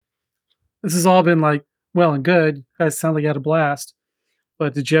this has all been like well and good. You guys sound like you had a blast.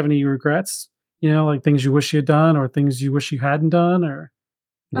 But did you have any regrets? Like things you wish you had done or things you wish you hadn't done or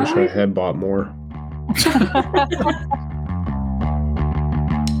Wish I had bought more.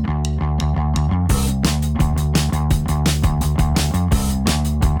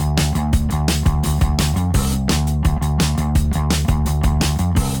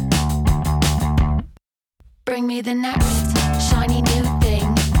 Bring me the next shiny new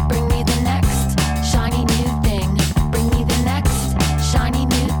thing. Bring me the next shiny new thing. Bring me the next shiny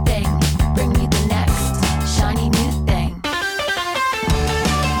new thing. Bring me the next shiny new thing.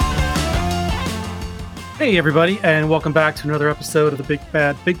 Hey everybody, and welcome back to another episode of the Big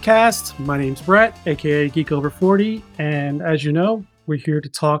Bad Big Cast. My name's Brett, aka Geek Over 40, and as you know, we're here to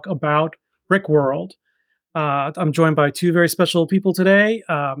talk about Brickworld. I'm joined by two very special people today.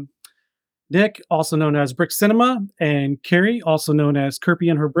 Nick, also known as Brick Cinema, and Carrie, also known as Kirby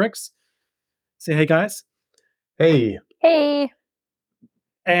and Her Bricks. Say hey, guys. Hey. Hey.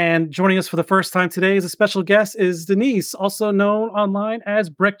 And joining us for the first time today as a special guest is Denise, also known online as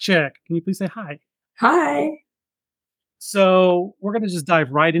Brick Chick. Can you please say hi? Hi. So we're going to just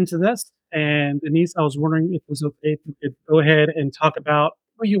dive right into this. And Denise, I was wondering if it was okay if you could go ahead and talk about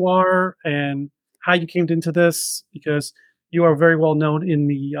who you are and how you came into this, because you are very well known in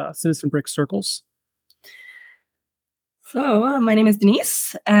the Citizen Brick circles. So my name is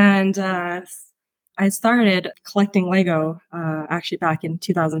Denise, and I started collecting Lego actually back in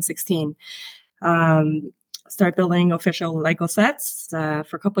 2016. Started building official Lego sets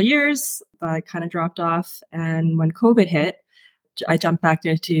for a couple of years, but I kind of dropped off. And when COVID hit, I jumped back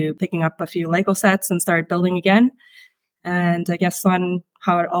into picking up a few Lego sets and started building again. And I guess on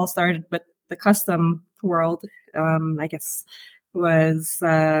how it all started with the custom world, I guess was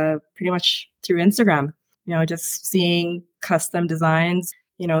pretty much through Instagram, just seeing custom designs,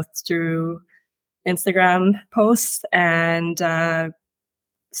 through Instagram posts, and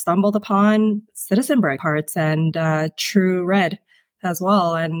stumbled upon Citizen Brick parts and True Red as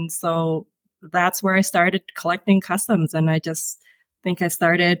well. And so that's where I started collecting customs. And I just think I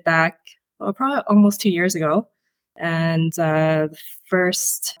started back, probably almost 2 years ago. And the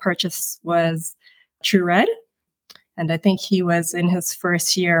first purchase was True Red. And I think he was in his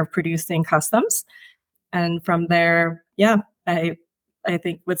first year of producing customs. And from there, I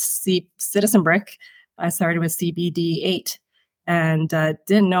think with Citizen Brick, I started with CBD8 and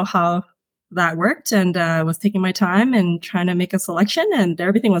didn't know how that worked, and was taking my time and trying to make a selection, and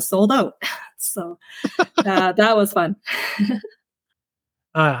everything was sold out. So that was fun.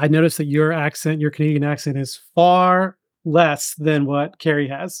 I noticed that your Canadian accent is far less than what Carrie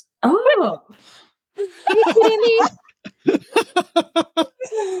has. Oh. Are you kidding me?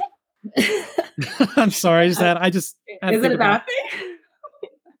 I'm sorry. I just Is it a bad thing?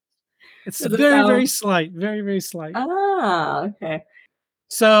 It's very slight. Very, very slight. Ah, okay.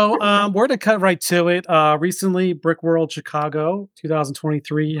 So we're to cut right to it. Recently, Brickworld Chicago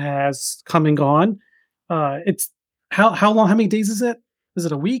 2023 has come and gone. It's how long? How many days is it? Is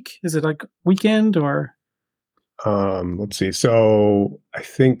it a week? Is it like weekend or? Let's see. So I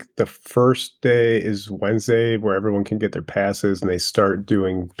think the first day is Wednesday, where everyone can get their passes and they start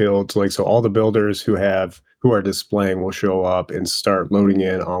doing builds. So all the builders who are displaying will show up and start loading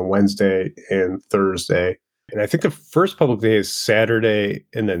in on Wednesday and Thursday. And I think the first public day is Saturday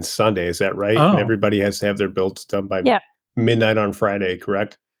and then Sunday. Is that right? Oh. And everybody has to have their builds done by midnight on Friday,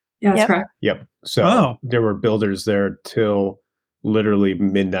 correct? Yeah, that's correct. Yep. So there were builders there till literally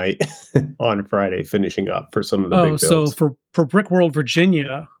midnight on Friday, finishing up for some of the big builds. So for Brickworld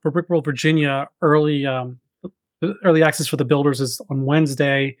Virginia, early access for the builders is on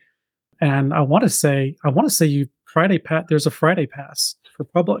Wednesday, and I want to say there's a Friday pass for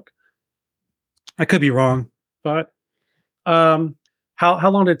public. I could be wrong, but how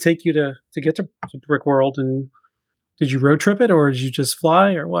long did it take you to get to Brickworld, and did you road trip it or did you just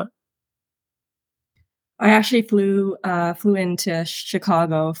fly or what? I actually flew into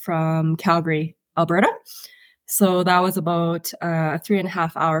Chicago from Calgary, Alberta. So that was about a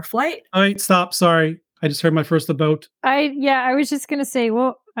 3.5 hour flight. All right, stop. Sorry. I just heard my first boat. I was just going to say,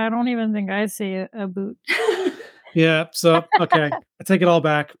 well, I don't even think I say a boot. Yeah. So, okay. I take it all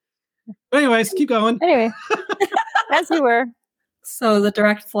back. But anyways, keep going. Anyway, as you were. So the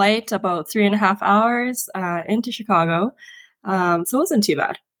direct flight, about 3.5 hours into Chicago. So it wasn't too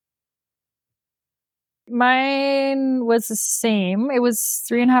bad. Mine was the same. It was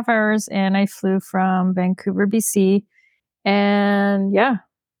 3.5 hours, and I flew from Vancouver, BC. And this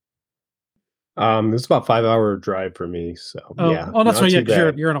is about 5 hour drive for me. So that's right. Yeah,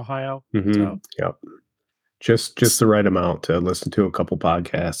 because you're in Ohio. Mm-hmm. So. Yep. Just the right amount to listen to a couple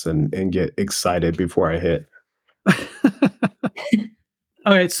podcasts and get excited before I hit.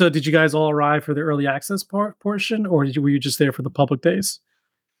 All right, so did you guys all arrive for the early access portion, or were you just there for the public days?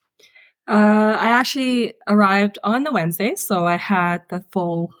 I actually arrived on the Wednesday, so I had the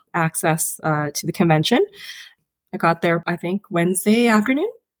full access to the convention. I got there, I think, Wednesday afternoon.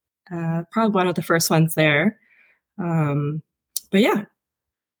 Probably one of the first ones there. But yeah.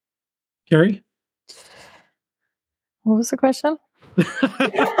 Carrie? What was the question?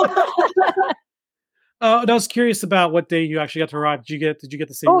 I was curious about what day you actually got to arrive. Did you get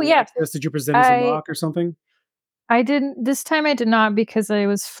the same? Oh, yeah. access? Did you present as a mock or something? I didn't. This time I did not because I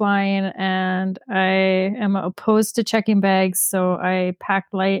was flying and I am opposed to checking bags, so I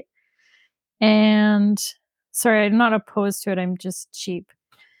packed light. And sorry, I'm not opposed to it. I'm just cheap.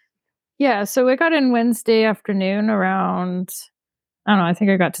 Yeah, so I got in Wednesday afternoon around, I don't know, I think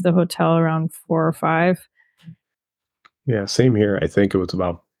I got to the hotel around 4 or 5. Yeah, same here. I think it was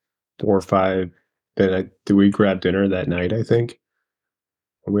about 4 or 5. Then did we grab dinner that night, I think?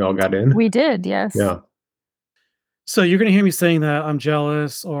 When we all got in? We did, yes. Yeah. So you're going to hear me saying that I'm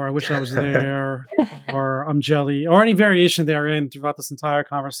jealous, or I wish I was there, or I'm jelly, or any variation therein throughout this entire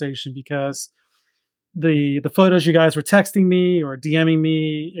conversation, because the photos you guys were texting me or DMing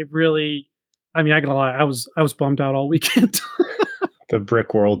me, it really, I mean, I gotta lie, I was bummed out all weekend. The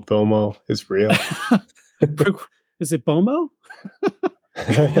Brickworld FOMO is real. Is it BOMO?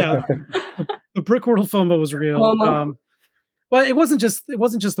 Yeah, the Brickworld FOMO was real. FOMO. But it wasn't just the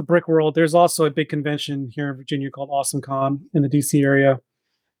Brickworld. There's also a big convention here in Virginia called AwesomeCon in the DC area,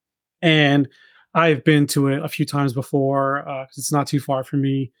 and I've been to it a few times before because it's not too far from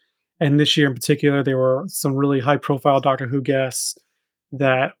me. And this year in particular, there were some really high-profile Doctor Who guests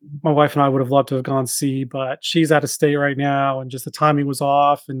that my wife and I would have loved to have gone see, but she's out of state right now, and just the timing was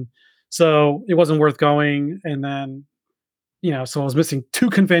off, and so it wasn't worth going. And then, so I was missing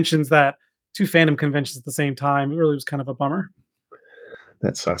two fandom conventions at the same time. It really was kind of a bummer.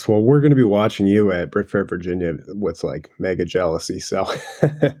 That sucks. Well, we're going to be watching you at Brick Fair, Virginia with like mega jealousy. So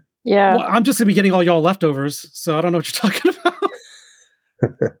yeah, well, I'm just going to be getting all y'all leftovers. So I don't know what you're talking about.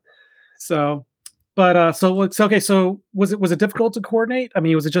 So it's okay. So was it difficult to coordinate? I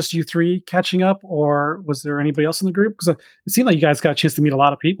mean, was it just you three catching up, or was there anybody else in the group? Because it seemed like you guys got a chance to meet a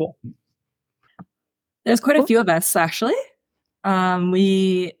lot of people. There's quite a few of us, actually.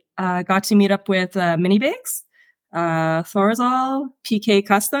 We got to meet up with Mini Bigs, Thorzal, PK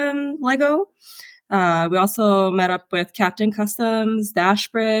Custom Lego. We also met up with Captain Customs, Dash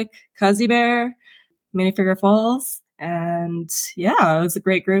Brick, Cuzzy Bear, Minifigure Falls, and yeah, it was a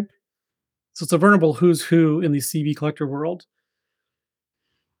great group. So it's a veritable who's who in the CB collector world.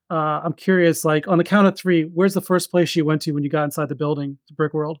 I'm curious, like on the count of 3, where's the first place you went to when you got inside the building, the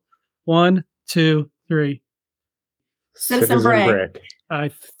Brickworld? 1, 2, 3. Citizen Brick. I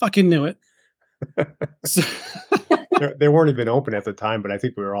fucking knew it. They weren't even open at the time, but I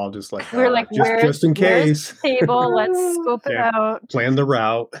think we were all just like, we were like, just in case. Table, let's scope it out. Plan the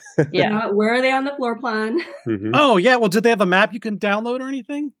route. Yeah. Where are they on the floor plan? Mm-hmm. Oh yeah. Well, did they have a map you can download or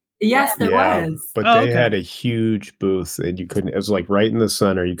anything? Yes, there was. But they had a huge booth, and you couldn't. It was like right in the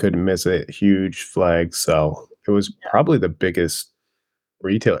center. You couldn't miss it. Huge flag. So it was probably the biggest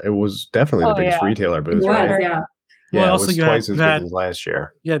retail. It was definitely the biggest retailer booth. Right? Yeah. Yeah, well, it was twice as big as last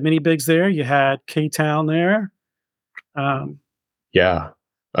year. You had Mini Bigs there. You had K-Town there. Yeah.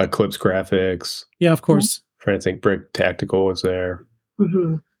 Eclipse Graphics. Yeah, of course. Trying to think, Brick Tactical was there.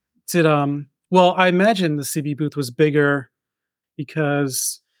 Mm-hmm. Well, I imagine the CB booth was bigger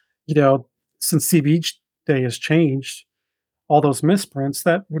because, since CB Day has changed, all those misprints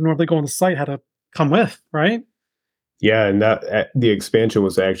that would normally go on the site had to come with, right? Yeah, and that the expansion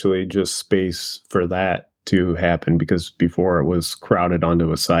was actually just space for that to happen, because before it was crowded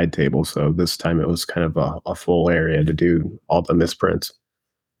onto a side table. So this time it was kind of a full area to do all the misprints.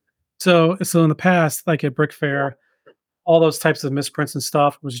 So in the past, like at Brick Fair, all those types of misprints and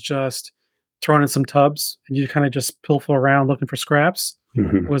stuff was just thrown in some tubs and you kind of just pilfer around looking for scraps.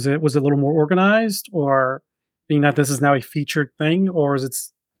 Mm-hmm. Was it a little more organized, or being that this is now a featured thing, or is it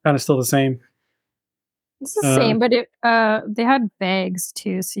kind of still the same? It's the same, but they had bags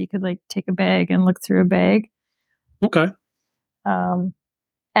too, so you could like take a bag and look through a bag. Okay. And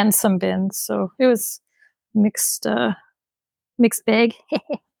some bins, so it was mixed bag.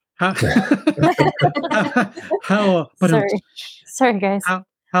 Sorry guys.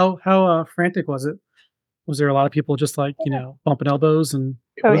 How frantic was it? Was there a lot of people just like bumping elbows and?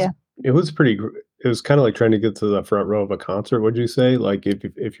 It was pretty. It was kind of like trying to get to the front row of a concert. Would you say, like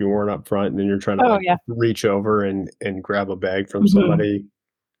if you weren't up front and then you're trying to reach over and grab a bag from somebody?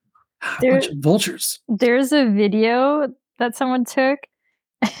 A bunch of vultures. There's a video that someone took,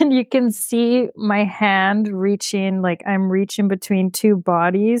 and you can see my hand reaching, like I'm reaching between two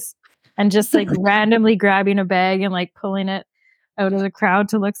bodies and just like randomly grabbing a bag and like pulling it out of the crowd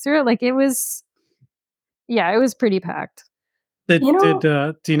to look through it. Like it was pretty packed. Did You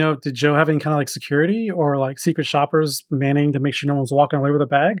know- do you know, did Joe have any kind of like security or like secret shoppers manning to make sure no one's walking away with a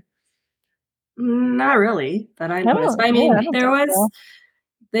bag? Not really that I noticed. But I yeah, mean, I don't there think was so.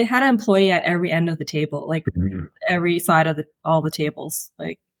 they had an employee at every end of the table, like every side of all the tables.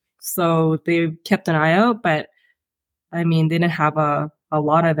 Like so they kept an eye out, but I mean they didn't have a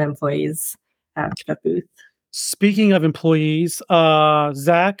lot of employees at the booth. Speaking of employees,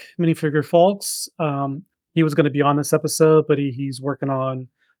 Zach Minifigure Folks, he was going to be on this episode, but he's working on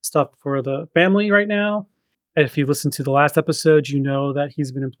stuff for the family right now. And if you listened to the last episode, you know that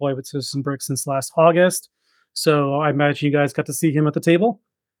he's been employed with Citizen Brick since last August. So I imagine you guys got to see him at the table.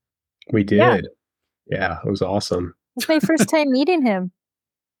 We Yeah. did. Yeah, it was awesome. It's my first time meeting him.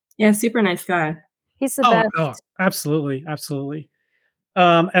 Yeah, super nice guy. He's the best. Oh, absolutely, absolutely.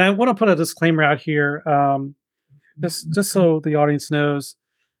 And I want to put a disclaimer out here, just so the audience knows.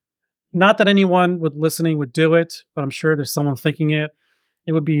 Not that anyone listening would do it, but I'm sure there's someone thinking it.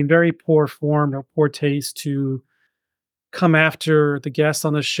 It would be in very poor form or poor taste to come after the guests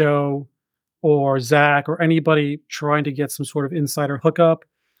on the show or Zach or anybody trying to get some sort of insider hookup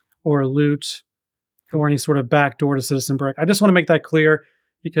or loot or any sort of backdoor to Citizen Brick. I just want to make that clear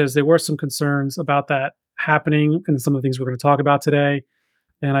because there were some concerns about that happening and some of the things we're going to talk about today.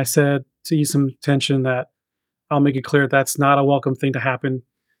 And I said to ease some tension that I'll make it clear that's not a welcome thing to happen.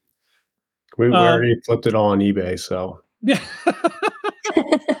 We already flipped it all on eBay, so Yeah.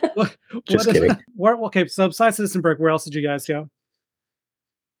 Just kidding. Okay, so besides Citizen Brick, where else did you guys go?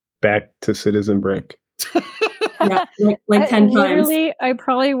 back to Citizen Brick. Yeah, like 10 times. Literally, I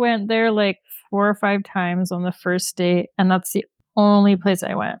probably went there like 4 or 5 times on the first date, and that's the only place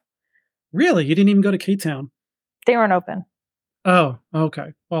I went. Really? You didn't even go to K-Town? They weren't open. Oh,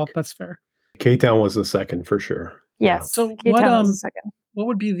 okay. Well, that's fair. K-Town was the second for sure. Yes. So K-Town was the second. what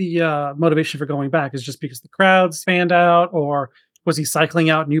would be the motivation for going back? Is it just because the crowds fanned out, or was he cycling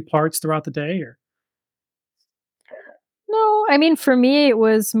out new parts throughout the day? Or No, I mean, for me, it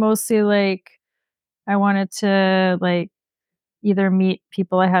was mostly like I wanted to like either meet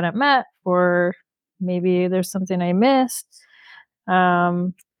people I hadn't met, or maybe there's something I missed.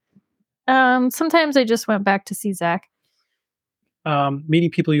 Sometimes I just went back to see Zach.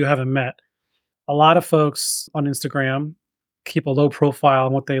 meeting people you haven't met. A lot of folks on Instagram keep a low profile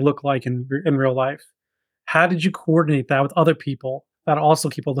on what they look like in real life. How did you coordinate that with other people that also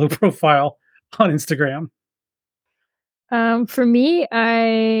keep a low profile on Instagram? For me,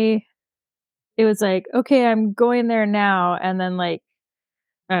 it was like, okay, I'm going there now. And then like,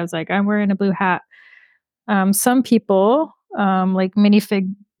 I was like, I'm wearing a blue hat. Some people, like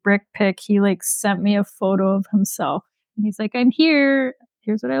Minifig Brick Pick, he like sent me a photo of himself. And he's like, I'm here.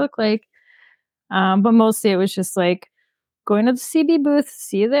 Here's what I look like. But mostly it was just like going to the CB booth,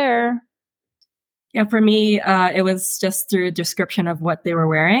 see you there. Yeah, for me, it was just through description of what they were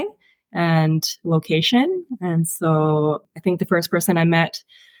wearing and location. And so I think the first person I met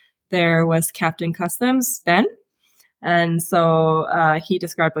there was Captain Customs, Ben. And so he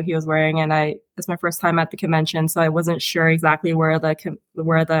described what he was wearing, and it's my first time at the convention, so I wasn't sure exactly where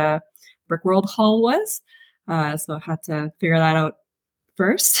the Brickworld hall was. So I had to figure that out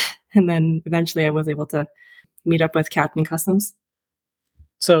first, and then eventually I was able to meet up with Captain Customs.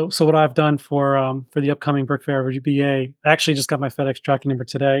 So what I've done for the upcoming Brick Fair VBA, I actually just got my FedEx tracking number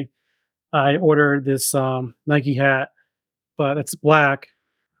today. I ordered this Nike hat, but it's black.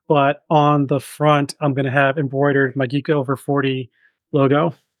 But on the front, I'm going to have embroidered my Geek Over 40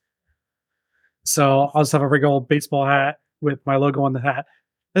 logo. So I'll just have a regular old baseball hat with my logo on the hat.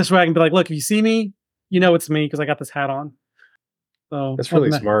 This way I can be like, look, if you see me, you know it's me because I got this hat on. So That's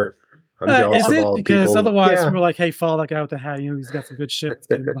really smart. I'm jealous is of it? all the Because people. otherwise, Yeah. we're like, hey, follow that guy with the hat. You know, he's got some good shit.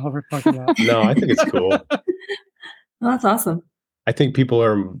 Whatever we're talking about. No, I think it's cool. Oh, that's awesome. I think people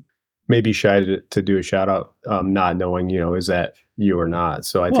are maybe shy to do a shout out, not knowing, is that you or not.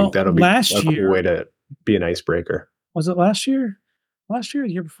 So I think that'll be a cool way to be an icebreaker. Was it last year? Last year or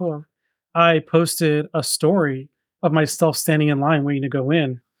the year before? I posted a story of myself standing in line waiting to go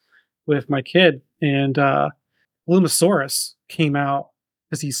in with my kid, and Lumosaurus came out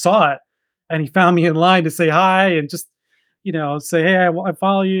because he saw it and he found me in line to say hi and just, say, hey, I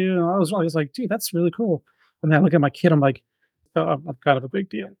follow you. And I was like, dude, that's really cool. And then I look at my kid, I'm like, oh, I'm kind of a big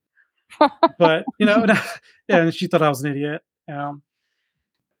deal. But, yeah, and she thought I was an idiot.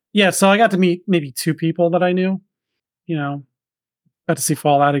 Yeah, so I got to meet maybe 2 people that I knew, got to see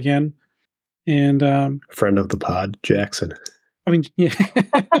Fallout again. And Friend of the pod, Jackson. I mean, yeah.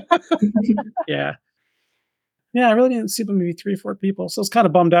 Yeah. Yeah, I really didn't see but maybe 3 or 4 people. So I was kind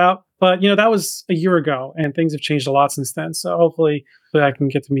of bummed out. But that was a year ago and things have changed a lot since then. So hopefully I can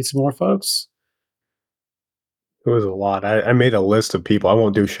get to meet some more folks. It was a lot. I made a list of people. I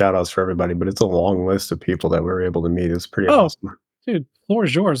won't do shout outs for everybody, but it's a long list of people that we were able to meet. It's pretty awesome. Dude, floor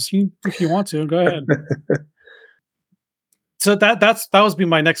is yours. If you want to, go ahead. So that was be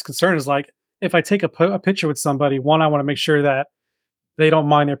my next concern is like, if I take a picture with somebody, one, I want to make sure that they don't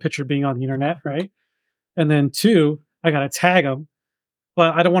mind their picture being on the internet, right? And then 2, I got to tag them,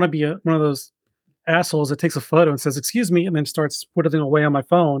 but I don't want to be one of those assholes that takes a photo and says, excuse me, and then starts putting away on my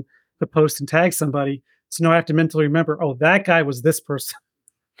phone to post and tag somebody. So now I have to mentally remember, oh, that guy was this person.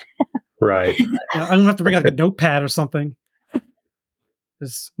 Right. I'm going to have to bring out a notepad or something.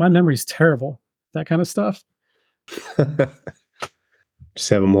 Because my memory's terrible. That kind of stuff. Just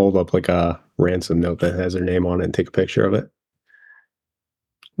have them hold up like a ransom note that has their name on it and take a picture of it.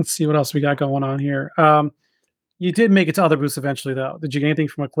 Let's see what else we got going on here. You did make it to other booths eventually, though. Did you get anything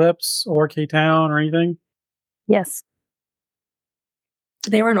from Eclipse or K-Town or anything? Yes.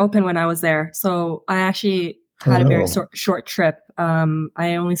 They weren't open when I was there, so I actually had a very short trip.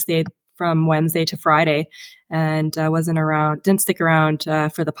 I only stayed from Wednesday to Friday, and I didn't stick around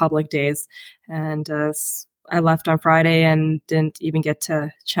for the public days. And I left on Friday and didn't even get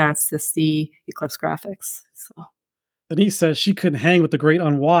a chance to see Eclipse graphics. So Denise says she couldn't hang with the great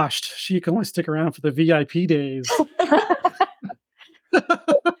unwashed. She could only stick around for the VIP days.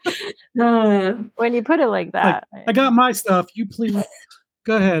 When you put it like that, like, I got my stuff. You please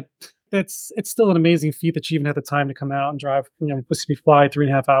go ahead. It's still an amazing feat that you even had the time to come out and drive. Supposed to be fly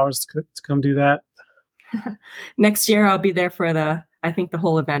 3.5 hours to come do that. Next year, I'll be there for the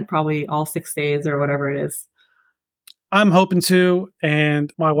whole event, probably all 6 days or whatever it is. I'm hoping to,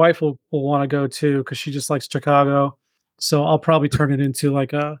 and my wife will want to go too because she just likes Chicago. So I'll probably turn it into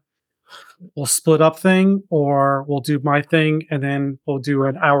like we'll split up thing, or we'll do my thing and then we'll do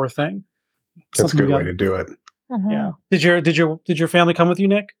an hour thing. That's a good way to do it. Yeah. Did your family come with you,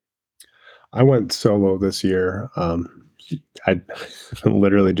 Nick? I went solo this year. I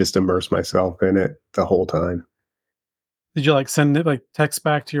literally just immersed myself in it the whole time. Did you send it text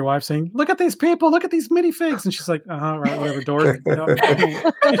back to your wife saying, "Look at these people, look at these minifigs," and she's like, right, whatever, dork. Yeah,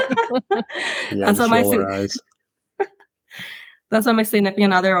 that's what my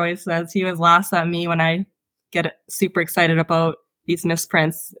significant other always says. He always laughs at me when I get super excited about these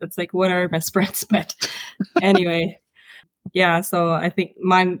misprints. It's like, what are misprints? But anyway, yeah. So I think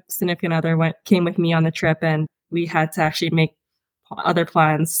my significant other came with me on the trip, and we had to actually make other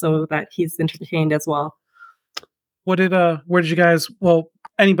plans so that he's entertained as well. Where did you guys,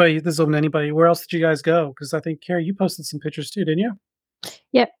 anybody, this is open to anybody, where else did you guys go? Because I think, Carrie, you posted some pictures too, didn't you?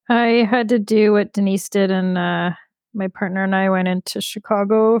 Yep. I had to do what Denise did, and my partner and I went into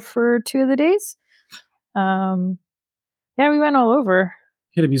Chicago for 2 of the days. Yeah, we went all over.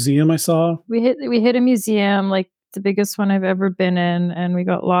 Hit a museum, I saw. We hit a museum, like the biggest one I've ever been in, and we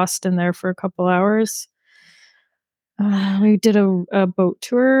got lost in there for a couple hours. We did a boat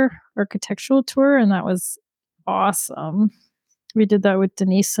tour, architectural tour, and that was awesome. We did that with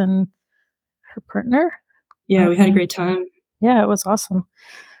Denise and her partner. Yeah, we had a great time. Yeah, it was awesome.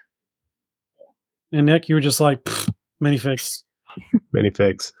 And Nick, you were just like, minifigs,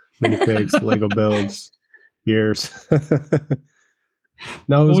 Lego builds, years.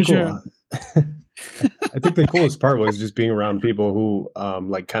 No, it was cool. I think the coolest part was just being around people who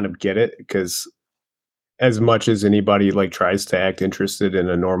kind of get it, because as much as anybody tries to act interested in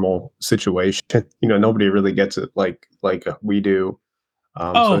a normal situation, nobody really gets it like we do.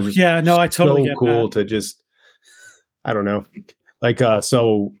 I totally get that. So cool to just, I don't know. I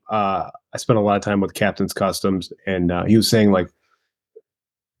spent a lot of time with Captain's Customs, and he was saying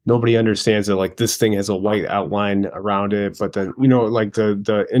nobody understands that this thing has a white outline around it, but then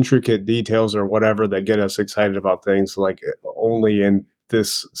the intricate details or whatever that get us excited about things, only in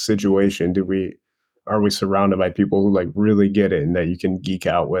this situation are we surrounded by people who really get it and that you can geek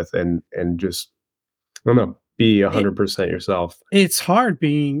out with and just, I don't know, be 100% yourself. It's hard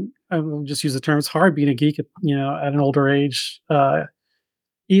being, I'll just use the term, it's hard being a geek at an older age.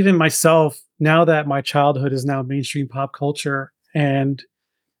 Even myself, now that my childhood is now mainstream pop culture and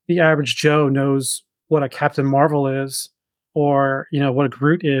the average Joe knows what a Captain Marvel is or, what a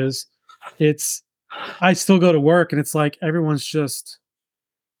Groot is, I still go to work and it's like everyone's just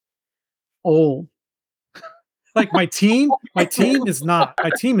old. My team is not.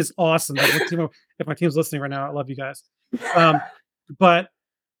 My team is awesome. If my team's listening right now, I love you guys.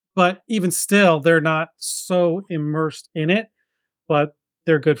 But even still, they're not so immersed in it. but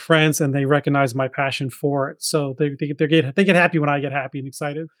they're good friends and they recognize my passion for it. So they get happy when I get happy and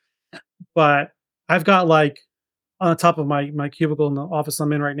excited. But I've got like on the top of my cubicle in the office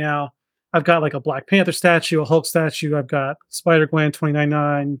I'm in right now, I've got like a Black Panther statue, a Hulk statue. I've got Spider Gwen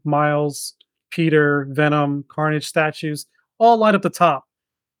 2099, Miles, Peter, Venom, Carnage statues, all lined up the top.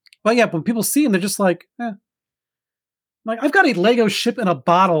 But yeah, when people see them, they're just like, eh. Like, I've got a Lego ship in a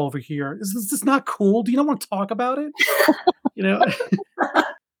bottle over here. Is this not cool? Do you not want to talk about it? You know,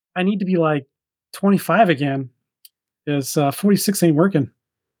 I need to be like 25 again. Is 46 ain't working.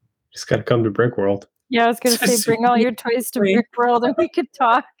 Just got to come to Brickworld. Yeah, I was gonna say, bring all your toys to Brickworld and we could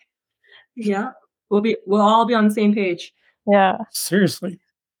talk. Yeah, we'll all be on the same page. Yeah. Seriously.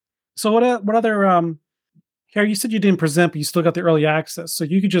 So what other Carrie, you said you didn't present, but you still got the early access. So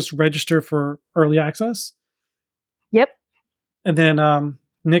you could just register for early access? Yep. And then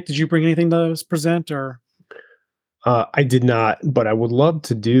Nick, did you bring anything to present or? I did not, but I would love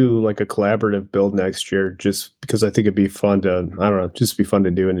to do like a collaborative build next year just because I think it'd be fun to, I don't know, just be fun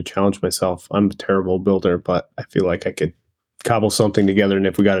to do and to challenge myself. I'm a terrible builder, but I feel like I could cobble something together. And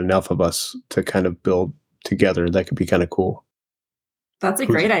if we got enough of us to kind of build together, that could be kind of cool. That's a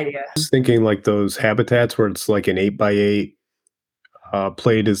great idea. I was thinking like those habitats where it's like an 8x8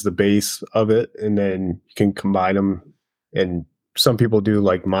 plate is the base of it. And then you can combine them. And some people do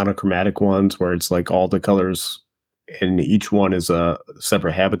like monochromatic ones where it's like all the colors and each one is a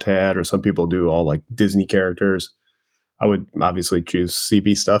separate habitat, or some people do all like Disney characters. I would obviously choose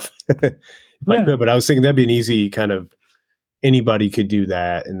CB stuff. But I was thinking that'd be an easy kind of, anybody could do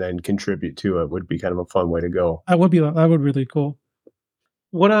that and then contribute to it would be kind of a fun way to go. That would be really cool.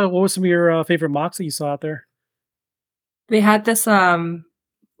 What were some of your favorite mocks that you saw out there? They had this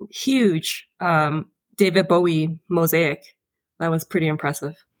huge David Bowie mosaic that was pretty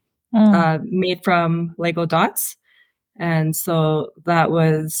impressive. Made from Lego dots. And so that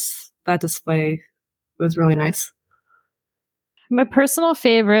display was really nice. My personal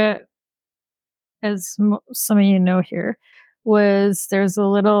favorite, as some of you know here, was there's a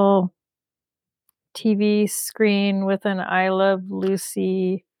little TV screen with an I Love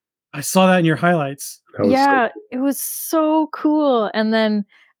Lucy. I saw that in your highlights. Yeah, it was so cool. And then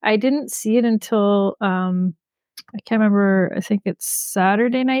I didn't see it until I can't remember, I think it's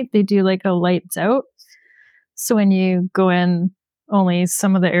Saturday night. They do like a lights out. So when you go in, only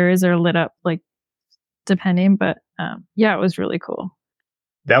some of the areas are lit up, like depending. But yeah, it was really cool.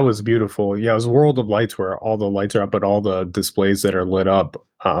 That was beautiful. Yeah, it was World of Lights where all the lights are up, but all the displays that are lit up.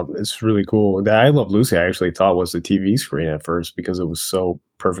 It's really cool. That I Love Lucy, I actually thought was the TV screen at first because it was so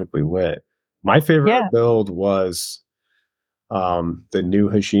perfectly lit. My favorite build was the new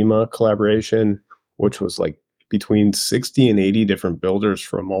Hashima collaboration, which was like between 60 and 80 different builders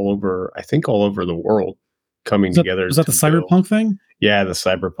from all over the world coming together. Was that the Cyberpunk thing? Yeah, the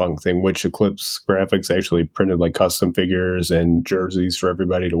Cyberpunk thing, which Eclipse Graphics actually printed like custom figures and jerseys for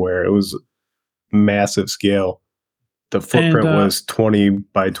everybody to wear. It was massive scale. The footprint was 20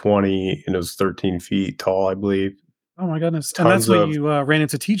 by 20 and it was 13 feet tall, I believe. Oh my goodness. And that's when you ran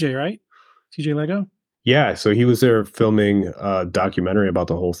into TJ, right? TJ Lego? Yeah, so he was there filming a documentary about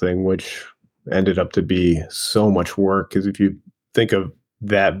the whole thing, which ended up to be so much work. Because if you think of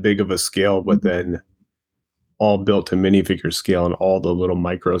that big of a scale, but then all built to minifigure scale and all the little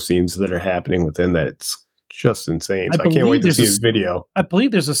micro scenes that are happening within that, it's just insane. So I can't wait to see his video. I believe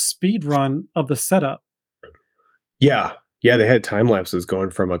there's a speed run of the setup. Yeah, they had time lapses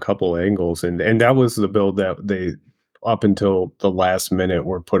going from a couple angles, and that was the build that they, up until the last minute,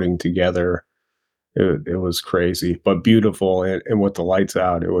 were putting together. It was crazy, but beautiful, and with the lights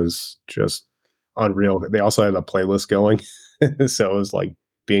out, it was just unreal. They also had a playlist going, so it was like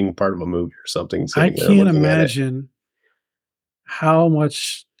being part of a movie or something. I can't imagine how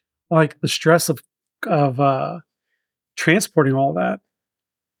much, like, the stress of transporting all that.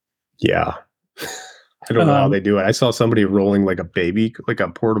 Yeah. I don't know how they do it. I saw somebody rolling like a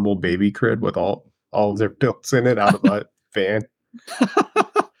portable baby crib with all of their builds in it out of a van.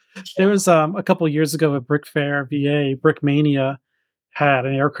 There was a couple of years ago at Brick Fair, VA, Brickmania had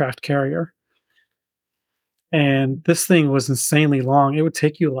an aircraft carrier. And this thing was insanely long. It would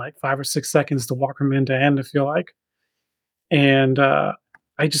take you like 5 or 6 seconds to walk from end to end, I feel like. And all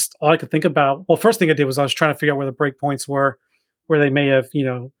I could think about, well, first thing I did was I was trying to figure out where the breakpoints were, where they may have,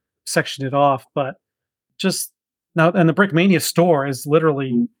 sectioned it off. But just now, and the Brickmania store is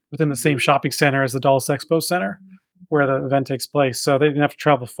literally within the same shopping center as the Dulles Expo Center, where the event takes place. So they didn't have to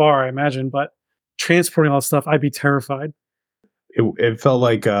travel far, I imagine. But transporting all that stuff, I'd be terrified. It felt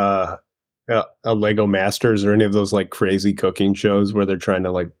like a Lego Masters or any of those like crazy cooking shows where they're trying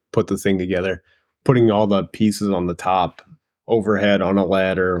to like put the thing together, putting all the pieces on the top overhead on a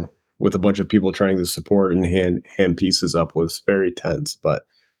ladder with a bunch of people trying to support and hand pieces up was very tense, but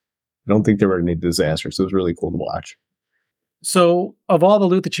I don't think there were any disasters. It was really cool to watch. So, of all the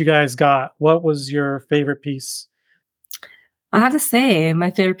loot that you guys got, what was your favorite piece? I have to say,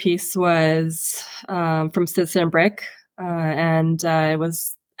 my favorite piece was from Citizen Brick, and it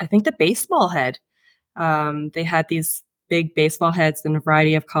was, I think, the baseball head. They had these big baseball heads in a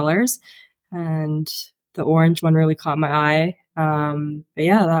variety of colors, and the orange one really caught my eye. But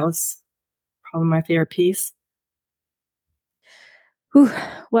yeah, that was probably my favorite piece. Whew.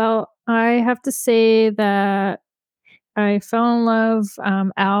 Well, I have to say that I fell in love.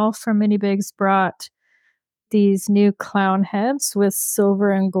 Al from Mini Bigs brought these new clown heads with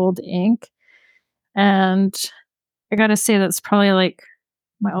silver and gold ink. And I gotta say, that's probably like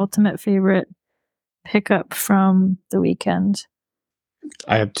my ultimate favorite pickup from the weekend.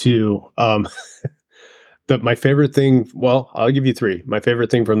 I have two. My favorite thing, well, I'll give you three. My favorite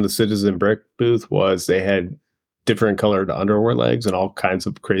thing from the Citizen Brick booth was they had different colored underwear legs and all kinds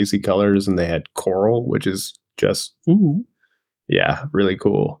of crazy colors, and they had coral, which is just, yeah, really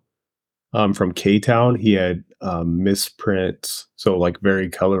cool. From K-Town, he had misprints, so like very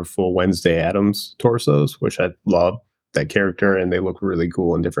colorful Wednesday Addams torsos, which I love that character, and they look really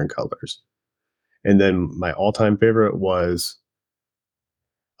cool in different colors. And then my all-time favorite was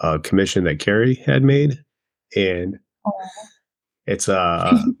a commission that Carrie had made, and it's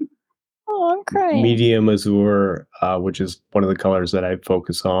Oh, I'm crying. medium azure, which is one of the colors that I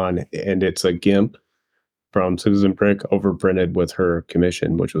focus on, and it's a GIMP from Citizen Brick overprinted with her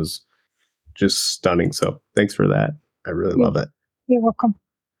commission, which was just stunning. So thanks for that. I really love it. You're welcome.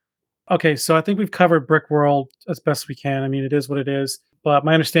 Okay, so I think we've covered Brickworld as best we can. I mean, it is what it is. But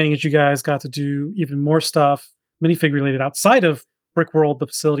my understanding is you guys got to do even more stuff, minifig related, outside of Brickworld, the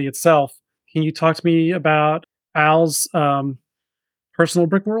facility itself. Can you talk to me about Al's personal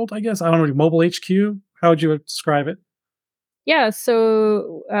Brickworld, I guess? I don't know, mobile HQ? How would you describe it? Yeah,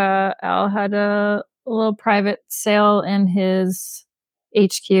 so Al had a little private sale in his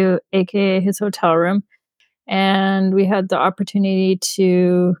HQ, aka his hotel room. And we had the opportunity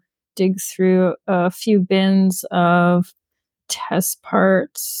to dig through a few bins of test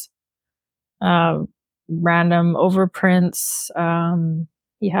parts, random overprints.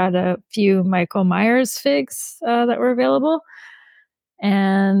 He had a few Michael Myers figs that were available.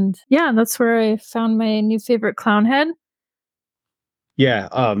 And yeah, that's where I found my new favorite clown head. Yeah,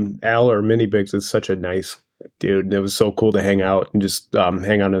 Al or Mini Bigs is such a nice dude. And it was so cool to hang out and just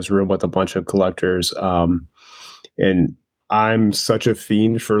hang out in his room with a bunch of collectors. And I'm such a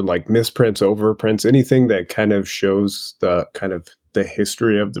fiend for like misprints, overprints, anything that kind of shows the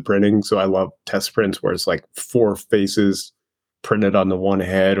history of the printing. So I love test prints where it's like 4 faces printed on the one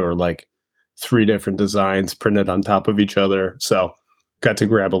head, or like 3 different designs printed on top of each other. So got to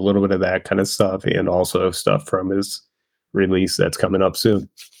grab a little bit of that kind of stuff, and also stuff from his release that's coming up soon.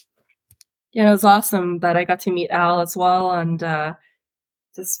 Yeah, it was awesome that I got to meet Al as well, and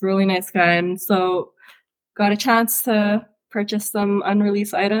just really nice guy. And so got a chance to purchase some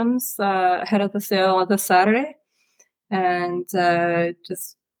unreleased items ahead of the sale this Saturday, and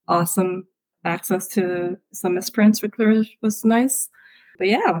just awesome access to some misprints, which was nice. But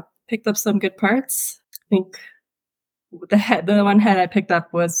yeah, picked up some good parts. I think the one head I picked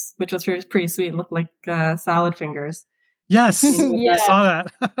up which was pretty sweet, looked like salad fingers. Yes, Yeah. I saw that.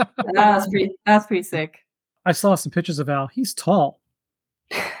 That's pretty sick. I saw some pictures of Al. He's tall.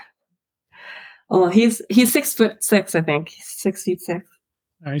 Oh, he's 6'6", I think. He's 6'6".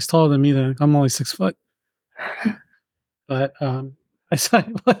 He's taller than me. Then I'm only 6 foot. But I saw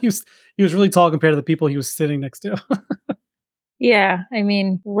he was really tall compared to the people he was sitting next to. Yeah, I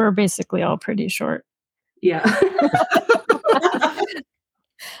mean, we're basically all pretty short. Yeah.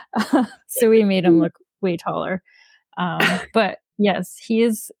 So we made him look way taller. But yes, he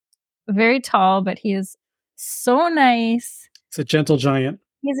is very tall, but he is so nice. It's a gentle giant.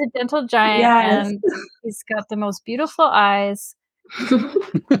 He's a gentle giant, Yes. and he's got the most beautiful eyes.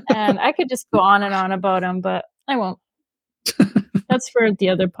 And I could just go on and on about him, but I won't. That's for the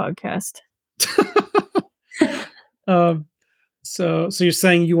other podcast. So you're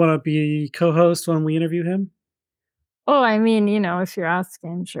saying you want to be co-host when we interview him? Oh, I mean, if you're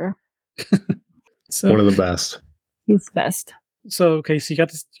asking, sure. So One of the best. He's the best. So okay, so you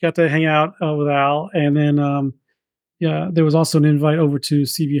got to hang out with Al, and then yeah, there was also an invite over to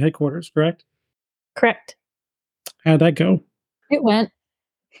CV headquarters, correct? Correct. How'd that go? It went.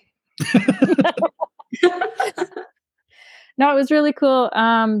 No, it was really cool.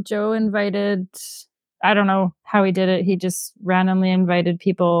 Joe invited, I don't know how he did it. He just randomly invited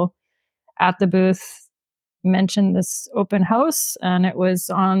people at the booth mentioned this open house, and it was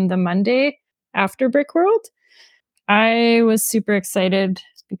on the Monday after Brickworld. I was super excited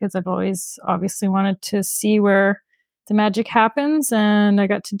because I've always obviously wanted to see where the magic happens, and I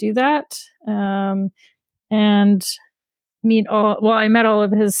got to do that. And I met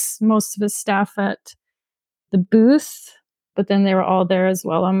most of his staff at the booth, but then they were all there as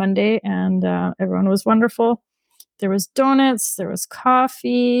well on Monday, and everyone was wonderful. There was donuts, there was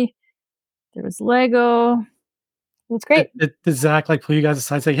coffee, there was Lego. It was great. Did Zach pull you guys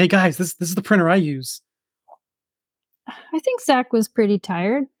aside, say, "Hey guys, this is the printer I use"? I think Zach was pretty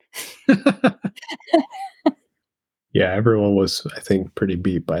tired. Yeah, everyone was, I think, pretty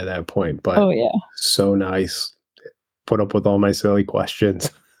beat by that point, but Oh yeah. so nice. Put up with all my silly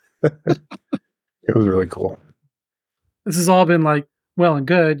questions. It was really cool. This has all been well and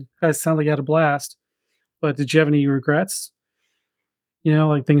good. You guys sound like you had a blast. But did you have any regrets?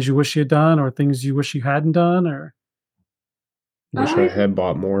 Things you wish you had done or things you wish you hadn't done, or Wish I had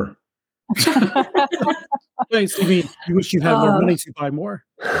bought more. wait, so you wish you had more money to buy more?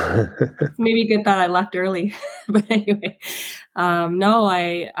 Maybe good that I left early. But anyway, no,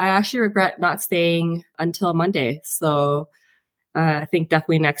 I actually regret not staying until Monday. So I think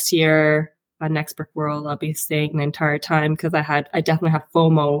definitely next year, next Brickworld, I'll be staying the entire time because I definitely have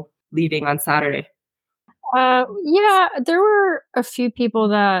FOMO leaving on Saturday. Yeah, there were a few people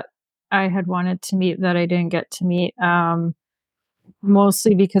that I had wanted to meet that I didn't get to meet.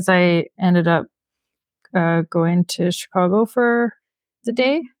 Mostly because I ended up going to Chicago for the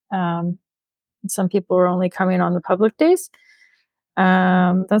day. Some people were only coming on the public days.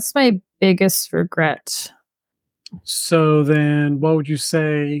 That's my biggest regret. So then, what would you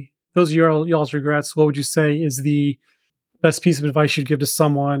say? Those are y'all's regrets. What would you say is the best piece of advice you'd give to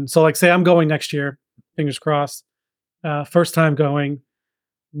someone? So, say I'm going next year, fingers crossed, first time going.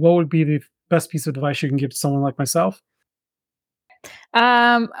 What would be the best piece of advice you can give to someone like myself?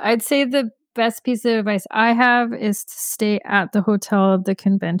 I'd say the best piece of advice I have is to stay at the hotel of the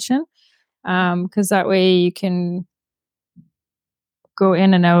convention, because that way you can go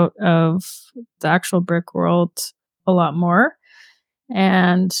in and out of the actual brick world a lot more.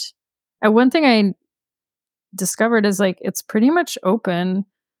 And one thing I discovered is it's pretty much open,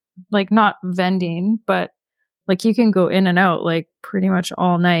 not vending, but you can go in and out pretty much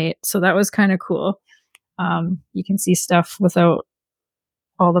all night. So that was kind of cool. You can see stuff without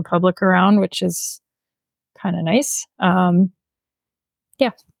all the public around, which is kind of nice.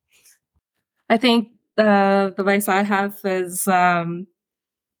 Yeah. I think the advice I have is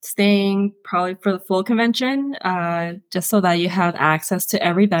staying probably for the full convention, just so that you have access to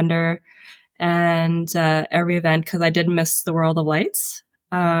every vendor and every event, because I did miss the World of Lights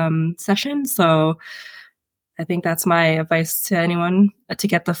session. So I think that's my advice to anyone, to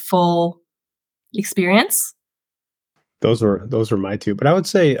get the full experience. Those were my two. But I would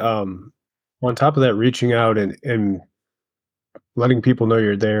say on top of that, reaching out and letting people know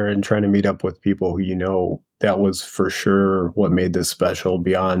you're there and trying to meet up with people who that was for sure what made this special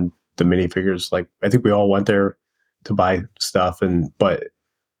beyond the minifigures. I think we all went there to buy stuff, but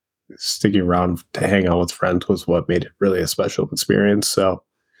sticking around to hang out with friends was what made it really a special experience. So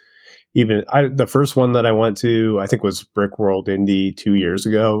even the first one that I went to, I think, was Brickworld Indie 2 years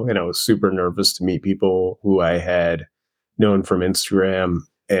ago, and I was super nervous to meet people who I had known from Instagram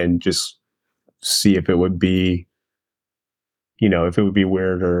and just see if it would be, if it would be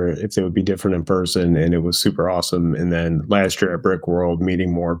weird or if they would be different in person. And it was super awesome. And then last year at Brickworld,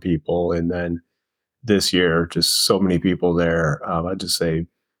 meeting more people, and then this year, just so many people there. I'd just say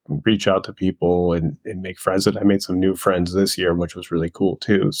reach out to people and make friends. And I made some new friends this year, which was really cool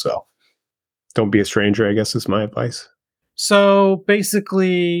too. So don't be a stranger, I guess, is my advice. So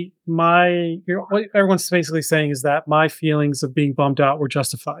basically, what everyone's basically saying is that my feelings of being bummed out were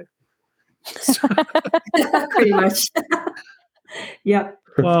justified. Pretty much. Yep.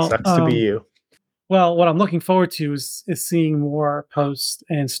 Well, sucks to be you. Well, what I'm looking forward to is seeing more posts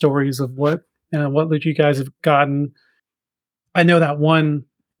and stories of what you guys have gotten. I know that one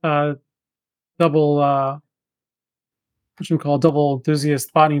double double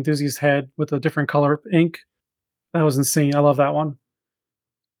enthusiast, botany enthusiast head with a different color of ink. That was insane. I love that one.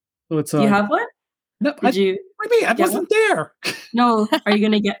 So it's Do you have one? No, Did you? What do you mean? I wasn't there. No. Are you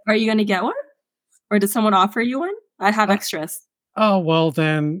gonna get one? Or did someone offer you one? I have extras. Oh well,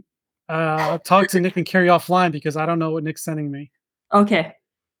 then talk to Nick and Carrie offline because I don't know what Nick's sending me. Okay.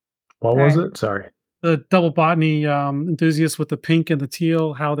 What was it? Sorry. The double botany enthusiasts with the pink and the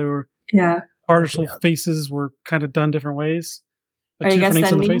teal, how they were artificial faces were kind of done different ways. Are you guys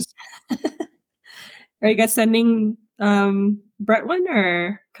sending? Are you guys sending Brett one,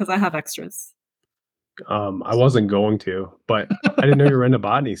 or because I have extras? I wasn't going to, but I didn't know you were into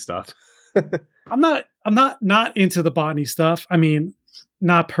botany stuff. I'm not into the botany stuff. I mean,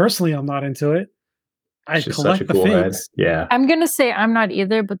 not personally, I'm not into it. I It's just such a collect the cool head. things. Yeah. I'm gonna say I'm not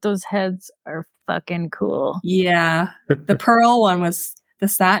either, but those heads are fucking cool. Yeah. The pearl one was the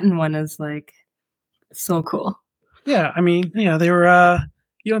satin one is like so cool. Yeah, I mean, they were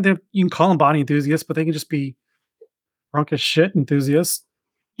you can call them botany enthusiasts, but they can just be drunk as shit enthusiasts.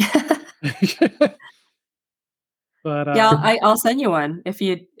 But Yeah, I'll send you one if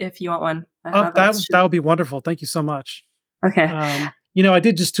you want one. I have that would be wonderful. Thank you so much. Okay. I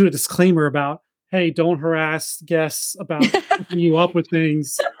did just do a disclaimer about, hey, don't harass guests about hooking you up with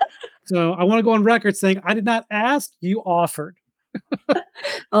things. So I want to go on record saying I did not ask, you offered.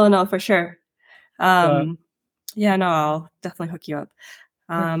 Oh no, for sure. Yeah, no, I'll definitely hook you up.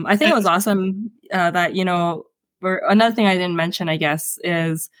 I think it was awesome that, another thing I didn't mention, I guess,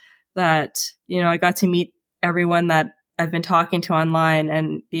 is that, I got to meet everyone that I've been talking to online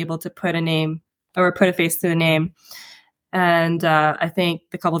and be able to put a name or put a face to the name. And I think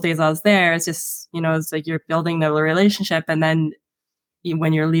the couple of days I was there, it's just, it's like you're building the relationship. And then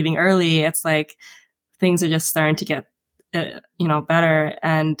when you're leaving early, it's like things are just starting to get, better.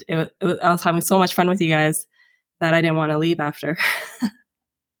 And I was having so much fun with you guys that I didn't want to leave after.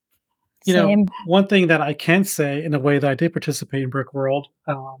 Same. One thing that I can say in a way that I did participate in Brickworld,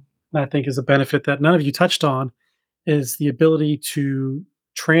 and I think is a benefit that none of you touched on, is the ability to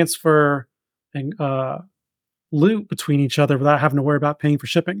transfer and loot between each other without having to worry about paying for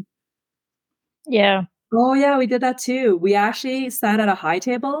shipping. Yeah. Oh yeah, we did that too. We actually sat at a high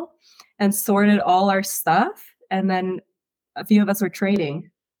table and sorted all our stuff, and then a few of us were trading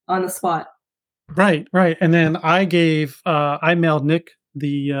on the spot. Right. And then I mailed Nick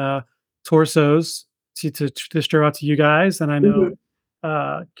the torsos to distribute out to you guys, and I know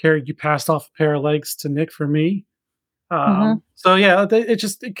Carrie, you passed off a pair of legs to Nick for me. So yeah,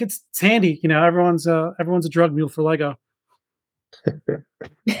 it's handy. Everyone's a drug mule for Lego.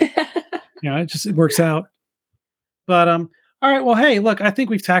 It works out. But all right. Well, hey, look, I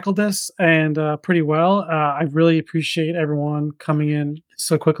think we've tackled this and pretty well. I really appreciate everyone coming in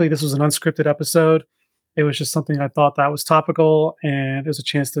so quickly. This was an unscripted episode. It was just something I thought that was topical, and it was a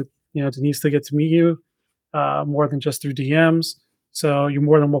chance to, Denise, to get to meet you more than just through DMs. So you're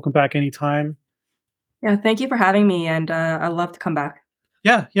more than welcome back anytime. Yeah, thank you for having me, and I'd love to come back.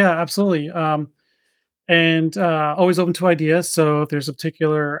 Yeah, absolutely. And always open to ideas. So if there's a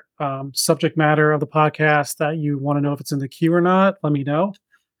particular subject matter of the podcast that you want to know if it's in the queue or not, let me know.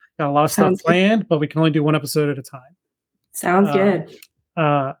 Got a lot of stuff planned, but we can only do one episode at a time. Sounds good.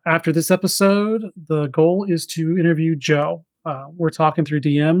 After this episode, the goal is to interview Joe. We're talking through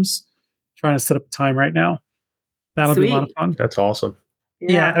DMs, trying to set up a time right now. That'll be a lot of fun. That's awesome.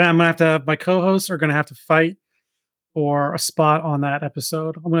 Yeah, and I'm gonna have to have my co-hosts are gonna have to fight for a spot on that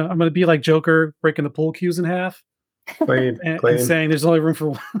episode. I'm gonna be like Joker, breaking the pool cues in half, Claim. and saying there's only room for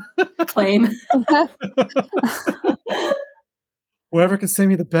one. Claim. Whoever can send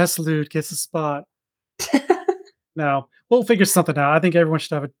me the best loot gets a spot. Now we'll figure something out. I think everyone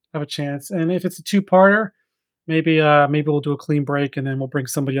should have a chance. And if it's a two-parter, maybe we'll do a clean break and then we'll bring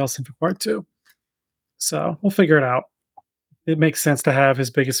somebody else in for part 2. So we'll figure it out. It makes sense to have his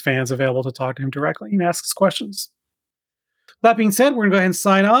biggest fans available to talk to him directly and ask us questions. That being said, we're going to go ahead and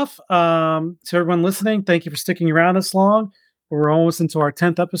sign off. To everyone listening, thank you for sticking around this long. We're almost into our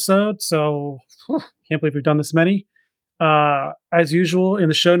 10th episode, so can't believe we've done this many. As usual, in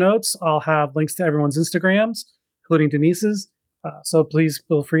the show notes, I'll have links to everyone's Instagrams, including Denise's. So please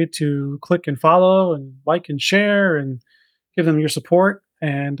feel free to click and follow and like and share and give them your support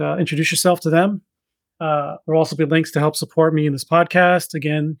and introduce yourself to them. There will also be links to help support me in this podcast.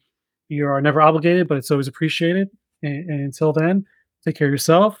 Again, you are never obligated, but it's always appreciated. And until then, take care of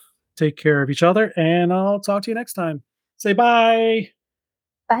yourself, take care of each other, and I'll talk to you next time. Say bye.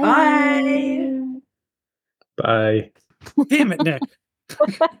 Bye. Bye. Damn it, Nick.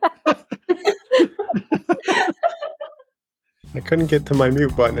 I couldn't get to my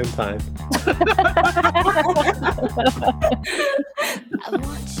mute button in time. I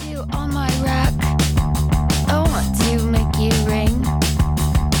want you on my rack. I want to make you ring.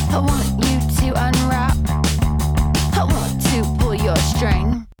 I want you to unwrap. I want to pull your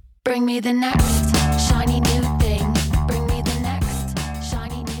string. Bring me the next shiny new